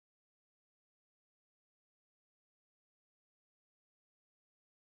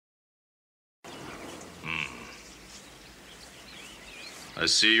I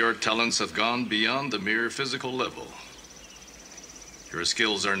see your talents have gone beyond the mere physical level. Your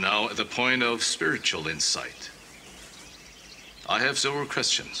skills are now at the point of spiritual insight. I have several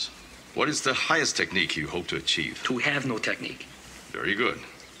questions. What is the highest technique you hope to achieve? To have no technique. Very good.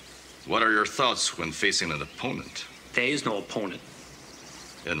 What are your thoughts when facing an opponent? There is no opponent.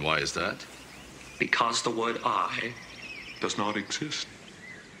 And why is that? Because the word I does not exist.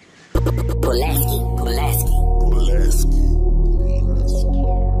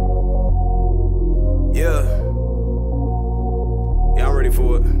 Yeah. Yeah, I'm ready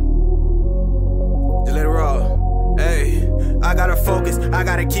for it. Just let it roll. Hey, I gotta focus, I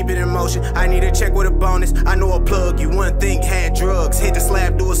gotta keep it in motion. I need a check with a bonus. I know a plug you wouldn't think had drugs. Hit the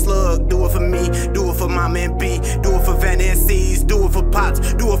slab, do a slug. Do it for me, do it for Mama and B. Do it for Van and C's, do it for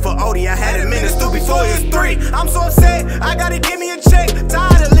Pops, do it for Odie. I had him in the stew before he was 3. I'm so upset, I gotta give me a check.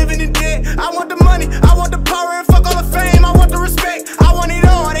 Tired of living in debt. I want the money, I want the power and fuck all the fame. I want the respect, I want it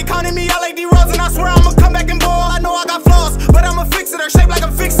all. They counting me out like D-Rose and I swear I'ma come back and ball. I know I got flaws, but I'ma fix it. Her shape like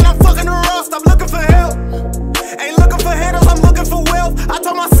I'm fixing, I'm fucking her raw. Stop looking for help. Ain't looking for handles, I'm looking for wealth. I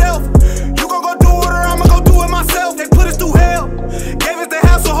told myself, you gon' go do it or I'ma go do it myself. They put us through hell, gave us the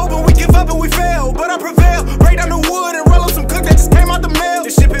hassle, hoping we give up and we fail. But I prevail, break down the wood and roll up some cook that just came out the mail.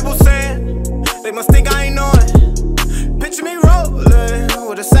 This shit people saying, they must think I ain't knowing. Picture me rolling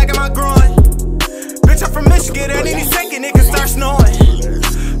with a sack in my groin. Bitch, I'm from Michigan, and any second it can start snowing.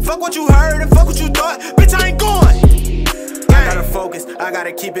 Fuck what you heard and fuck what you thought, bitch, I ain't going. I gotta focus, I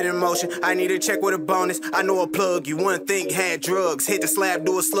gotta keep it in motion. I need a check with a bonus. I know a plug you wouldn't think had drugs. Hit the slab,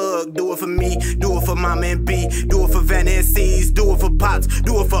 do a slug. Do it for me, do it for Mama and B. Do it for Van and C's, do it for Pops,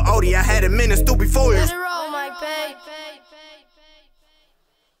 do it for Odie. I had him in the stew before you. Let it roll, my babe.